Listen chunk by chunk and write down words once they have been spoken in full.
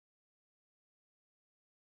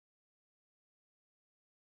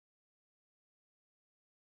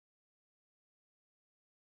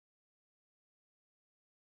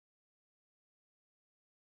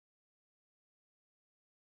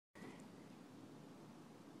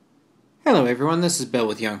Hello everyone, this is Bill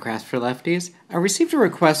with Young Crafts for Lefties. I received a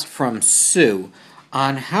request from Sue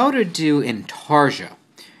on how to do Intarsia.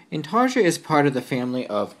 Intarsia is part of the family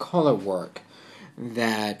of color work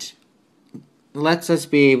that lets us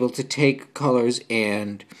be able to take colors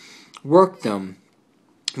and work them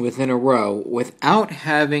within a row without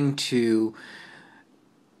having to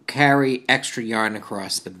carry extra yarn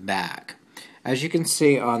across the back. As you can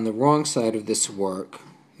see on the wrong side of this work,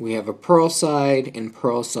 we have a purl side and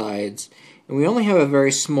purl sides, and we only have a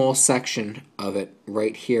very small section of it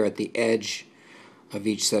right here at the edge of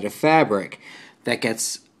each set of fabric that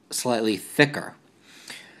gets slightly thicker.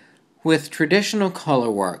 With traditional color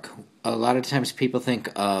work, a lot of times people think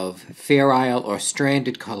of fair isle or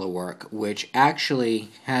stranded color work, which actually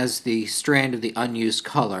has the strand of the unused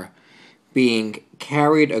color being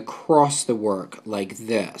carried across the work like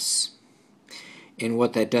this. And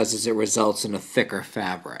what that does is it results in a thicker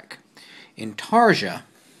fabric. Intarsia,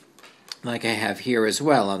 like I have here as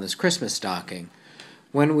well on this Christmas stocking,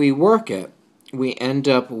 when we work it, we end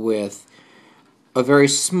up with a very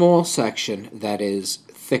small section that is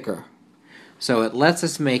thicker. So it lets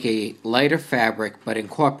us make a lighter fabric but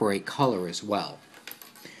incorporate color as well.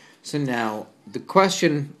 So now the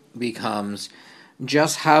question becomes,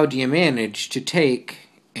 just how do you manage to take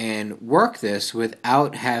and work this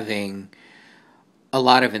without having a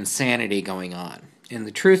lot of insanity going on? And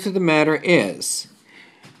the truth of the matter is,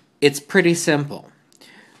 it's pretty simple.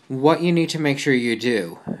 What you need to make sure you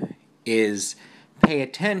do is pay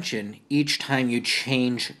attention each time you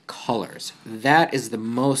change colors. That is the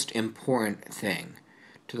most important thing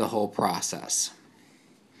to the whole process.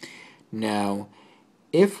 Now,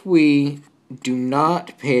 if we do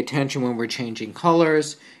not pay attention when we're changing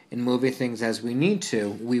colors and moving things as we need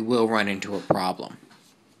to, we will run into a problem.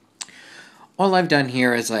 All I've done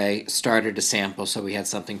here is I started a sample so we had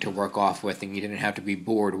something to work off with and you didn't have to be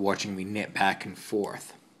bored watching me knit back and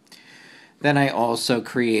forth. Then I also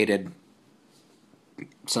created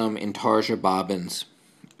some Intarsia bobbins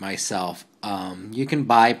myself. You can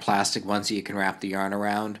buy plastic ones that you can wrap the yarn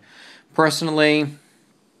around. Personally,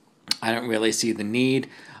 I don't really see the need.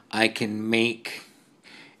 I can make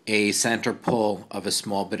a center pull of a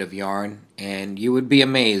small bit of yarn, and you would be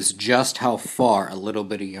amazed just how far a little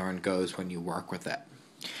bit of yarn goes when you work with it.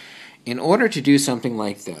 In order to do something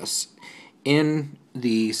like this, in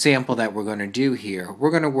the sample that we're going to do here, we're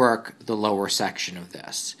going to work the lower section of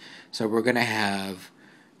this. So we're going to have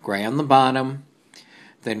gray on the bottom,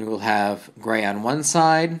 then we'll have gray on one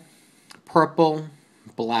side, purple,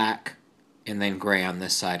 black, and then gray on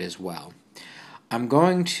this side as well. I'm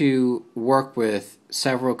going to work with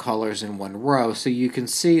several colors in one row so you can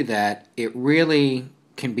see that it really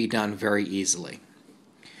can be done very easily.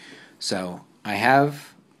 So I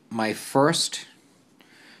have my first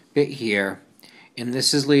bit here, and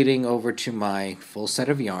this is leading over to my full set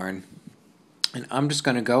of yarn, and I'm just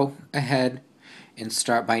going to go ahead and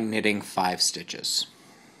start by knitting 5 stitches.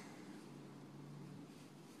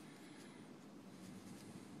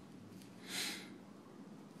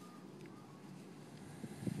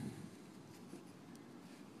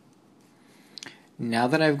 Now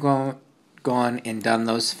that I've gone and done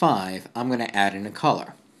those 5, I'm going to add in a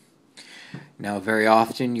color. Now very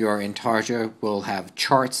often your Intarsia will have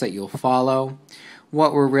charts that you'll follow.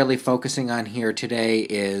 What we're really focusing on here today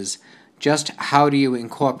is just how do you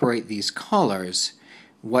incorporate these colors,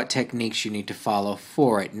 what techniques you need to follow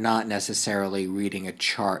for it, not necessarily reading a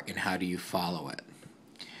chart and how do you follow it.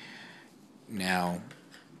 Now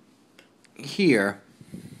here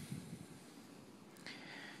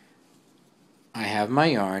I have my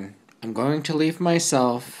yarn. I'm going to leave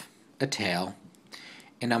myself a tail,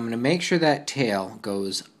 and I'm going to make sure that tail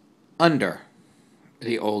goes under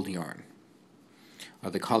the old yarn, or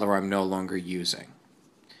the color I'm no longer using.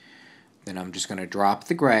 Then I'm just going to drop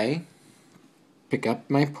the gray, pick up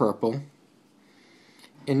my purple,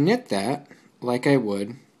 and knit that like I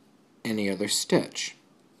would any other stitch.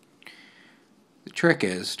 The trick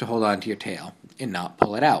is to hold on to your tail and not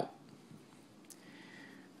pull it out.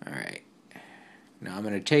 Alright. Now I'm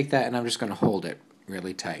going to take that and I'm just going to hold it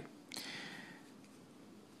really tight.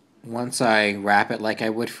 Once I wrap it like I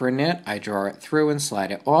would for a knit, I draw it through and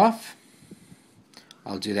slide it off.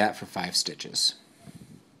 I'll do that for 5 stitches.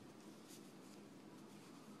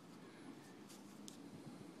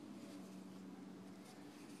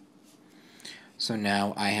 So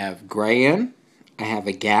now I have gray in, I have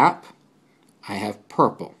a gap, I have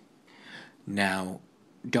purple. Now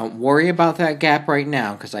don't worry about that gap right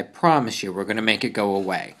now because I promise you we're going to make it go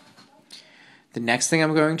away. The next thing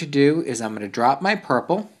I'm going to do is I'm going to drop my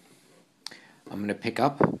purple. I'm going to pick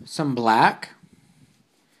up some black.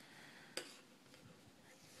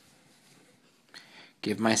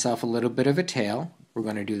 give myself a little bit of a tail. We're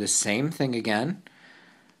going to do the same thing again.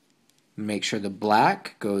 Make sure the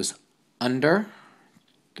black goes under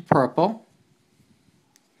the purple.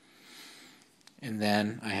 And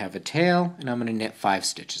then I have a tail, and I'm going to knit 5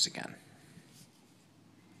 stitches again.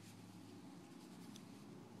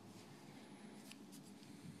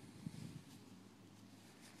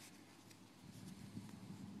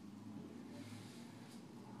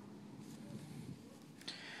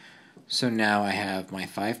 So now I have my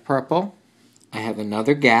 5 purple, I have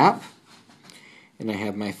another gap, and I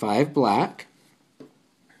have my 5 black.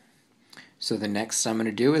 So the next I'm going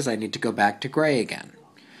to do is I need to go back to gray again.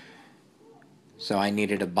 So I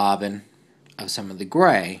needed a bobbin of some of the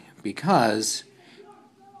gray, because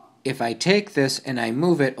if I take this and I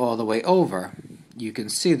move it all the way over, you can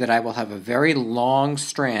see that I will have a very long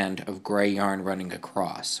strand of gray yarn running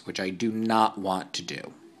across, which I do not want to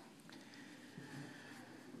do.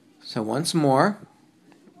 So once more,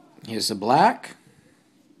 here's the black.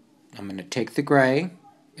 I'm going to take the gray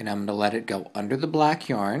and I'm going to let it go under the black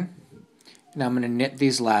yarn, and I'm going to knit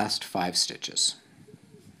these last 5 stitches.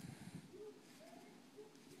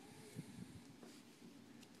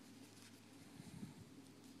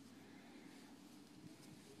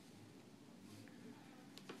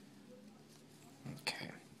 Okay.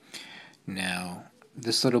 Now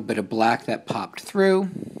this little bit of black that popped through,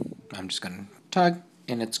 I'm just going to tug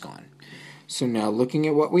and it's gone. So now looking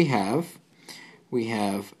at what we have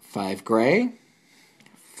 5 gray,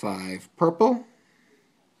 5 purple,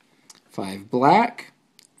 5 black,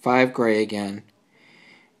 5 gray again,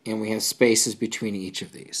 and we have spaces between each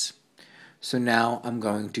of these. So now I'm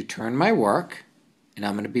going to turn my work, and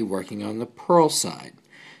I'm going to be working on the purl side.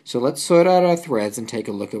 So let's sort out our threads and take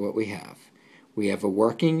a look at what we have. We have a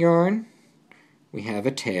working yarn, we have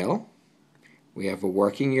a tail, we have a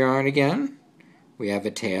working yarn again, we have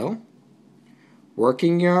a tail,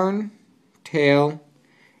 working yarn, tail,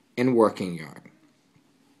 and working yarn.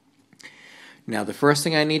 Now the first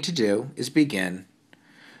thing I need to do is begin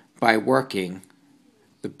by working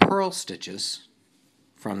the purl stitches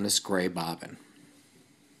from this gray bobbin.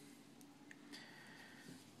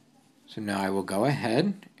 So now I will go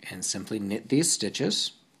ahead and simply knit these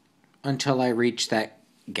stitches until I reach that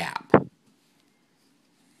gap.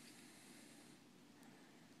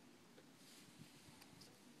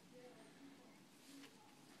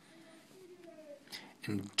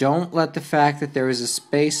 And don't let the fact that there is a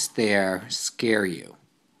space there scare you.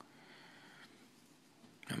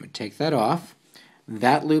 I'm going to take that off.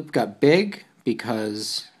 That loop got big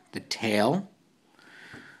because the tail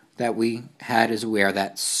that we had is where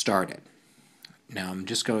that started. Now I'm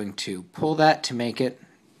just going to pull that to make it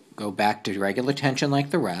go back to regular tension like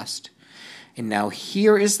the rest. And now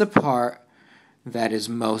here is the part that is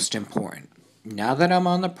most important. Now that I'm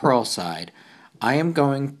on the purl side, I am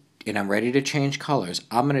going, and I'm ready to change colors,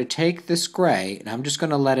 I'm going to take this gray and I'm just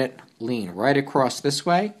going to let it lean right across this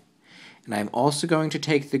way. And I'm also going to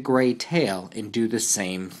take the gray tail and do the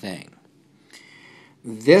same thing.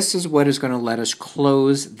 This is what is going to let us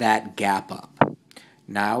close that gap up.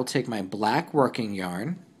 Now I'll take my black working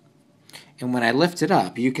yarn, and when I lift it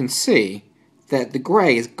up, you can see that the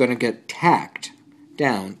gray is going to get tacked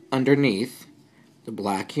down underneath the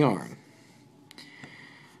black yarn.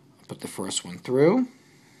 I'll put the first one through.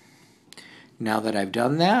 Now that I've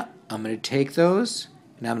done that, I'm going to take those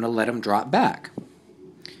and I'm going to let them drop back.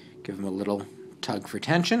 Give them a little tug for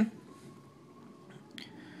tension.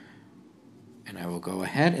 And I will go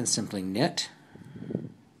ahead and simply knit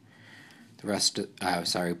the rest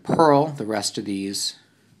of, purl the rest of these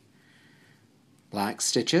black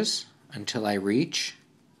stitches until I reach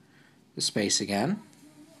the space again.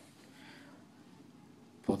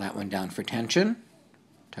 Pull that one down for tension.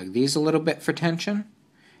 Tug these a little bit for tension.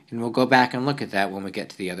 And we'll go back and look at that when we get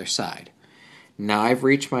to the other side. Now I've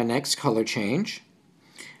reached my next color change.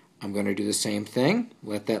 I'm going to do the same thing.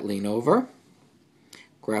 Let that lean over.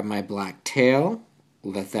 Grab my black tail.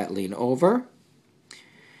 Let that lean over.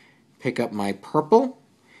 Pick up my purple.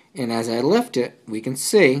 And as I lift it, we can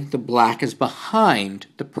see the black is behind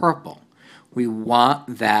the purple. We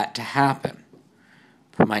want that to happen.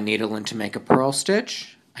 Put my needle in to make a purl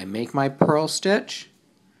stitch. I make my purl stitch.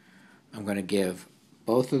 I'm going to give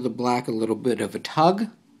both of the black a little bit of a tug.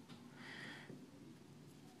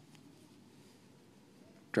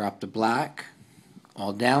 Drop the black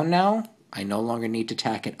all down now. I no longer need to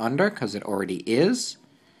tack it under because it already is.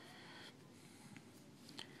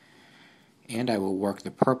 And I will work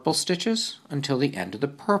the purple stitches until the end of the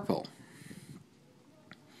purple.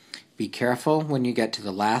 Be careful when you get to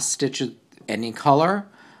the last stitch of any color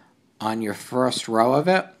on your first row of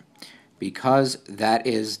it, because that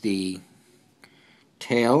is the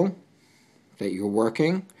tail that you're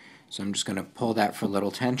working. So I'm just going to pull that for a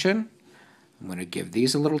little tension. I'm going to give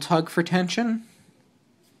these a little tug for tension.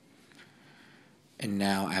 And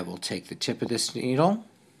now I will take the tip of this needle,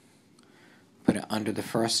 put it under the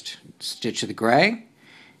first stitch of the gray,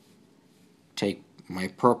 take my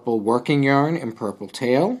purple working yarn and purple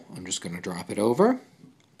tail, I'm just going to drop it over,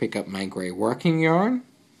 pick up my gray working yarn,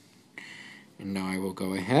 and now I will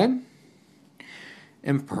go ahead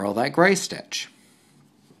and purl that gray stitch.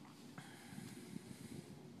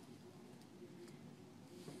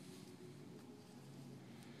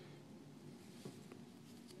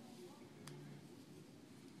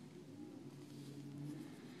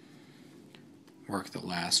 Work the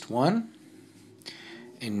last one,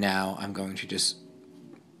 and now I'm going to just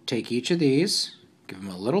take each of these, give them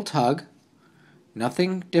a little tug,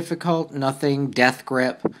 nothing difficult, nothing death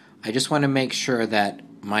grip. I just want to make sure that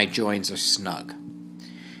my joins are snug.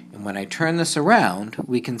 And when I turn this around,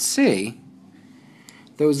 we can see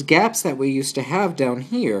those gaps that we used to have down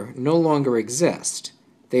here no longer exist.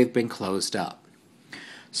 They've been closed up.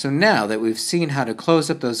 So now that we've seen how to close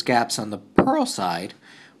up those gaps on the purl side,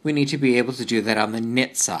 we need to be able to do that on the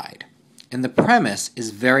knit side. And the premise is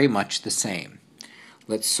very much the same.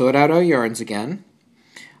 Let's sort out our yarns again.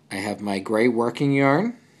 I have my gray working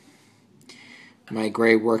yarn, my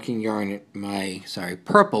purple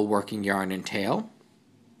working yarn and tail,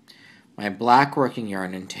 my black working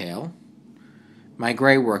yarn and tail, my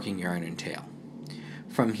gray working yarn and tail.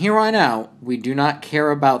 From here on out, we do not care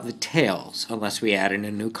about the tails unless we add in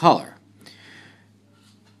a new color.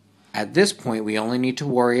 At this point, we only need to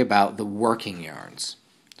worry about the working yarns.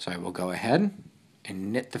 So I will go ahead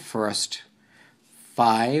and knit the first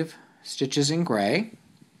 5 stitches in gray.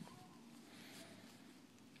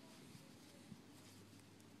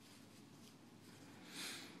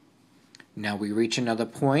 Now we reach another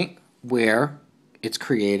point where it's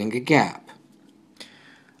creating a gap.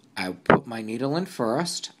 I put my needle in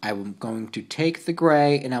first. I'm going to take the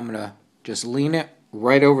gray and I'm going to just lean it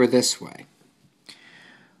right over this way.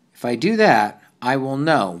 If I do that, I will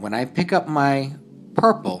know when I pick up my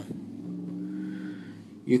purple,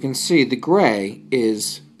 you can see the gray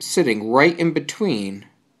is sitting right in between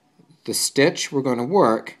the stitch we're going to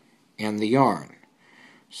work and the yarn.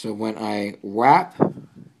 So when I wrap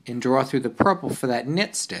and draw through the purple for that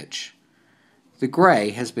knit stitch, the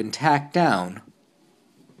gray has been tacked down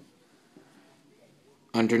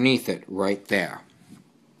underneath it right there.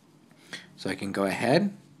 So I can go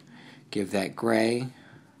ahead, give that gray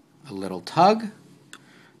a little tug,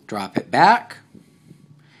 drop it back.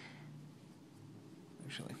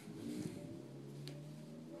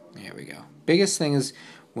 There we go. Biggest thing is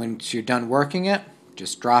once you're done working it,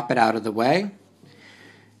 just drop it out of the way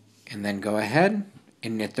and then go ahead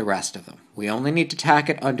and knit the rest of them. We only need to tack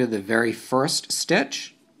it under the very first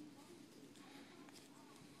stitch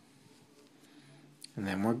and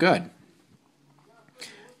then we're good.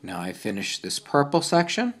 Now I finished this purple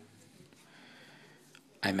section.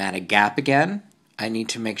 I'm at a gap again. I need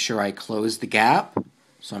to make sure I close the gap,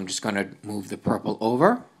 so I'm just going to move the purple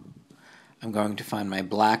over. I'm going to find my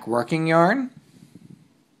black working yarn,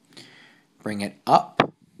 bring it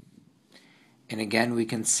up, and again we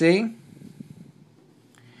can see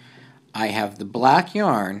I have the black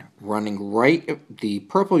yarn running the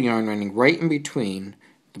purple yarn running right in between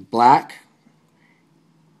the black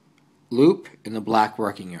loop and the black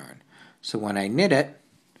working yarn. So when I knit it,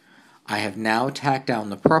 I have now tacked down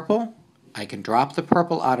the purple. I can drop the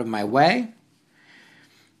purple out of my way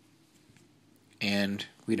and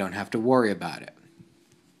we don't have to worry about it.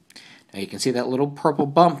 Now you can see that little purple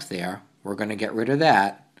bump there. We're going to get rid of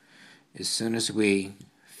that as soon as we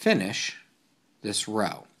finish this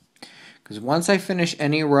row. Because once I finish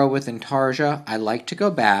any row with Intarsia, I like to go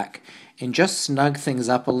back and just snug things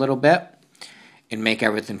up a little bit and make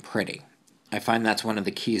everything pretty. I find that's one of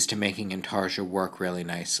the keys to making Intarsia work really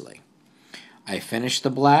nicely. I finish the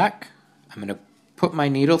black. I'm going to put my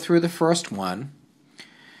needle through the first one,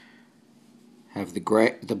 have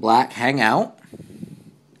the black hang out,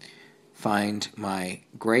 find my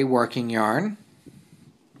gray working yarn.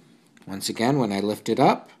 Once again, when I lift it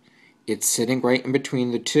up, it's sitting right in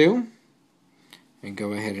between the two, and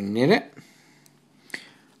go ahead and knit it.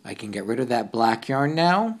 I can get rid of that black yarn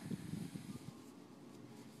now.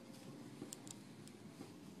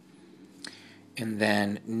 And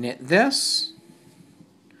then knit this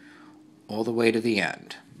all the way to the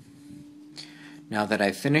end. Now that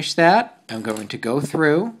I've finished that, I'm going to go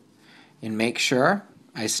through and make sure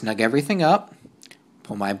I snug everything up,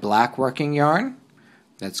 pull my black working yarn.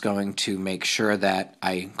 That's going to make sure that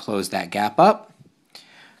I close that gap up.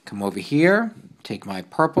 Come over here, take my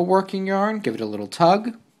purple working yarn, give it a little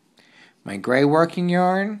tug. My gray working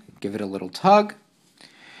yarn, give it a little tug.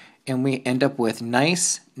 And we end up with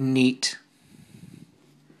nice, neat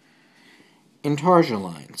Intarsia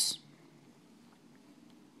lines.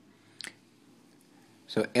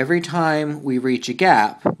 So every time we reach a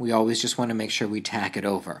gap, we always just want to make sure we tack it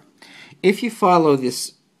over. If you follow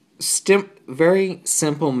this very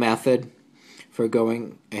simple method for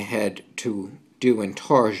going ahead to do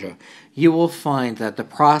Intarsia, you will find that the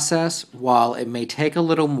process, while it may take a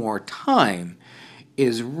little more time,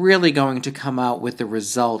 is really going to come out with the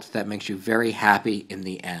result that makes you very happy in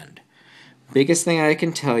the end. Biggest thing I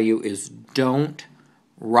can tell you is don't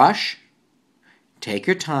rush, take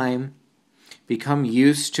your time, become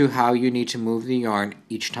used to how you need to move the yarn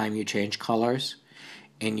each time you change colors,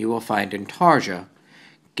 and you will find Intarsia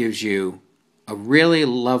gives you a really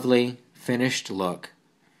lovely finished look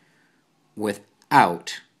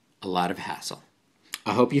without a lot of hassle.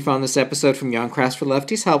 I hope you found this episode from Yarn Crafts for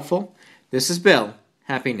Lefties helpful. This is Bill.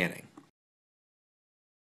 Happy knitting.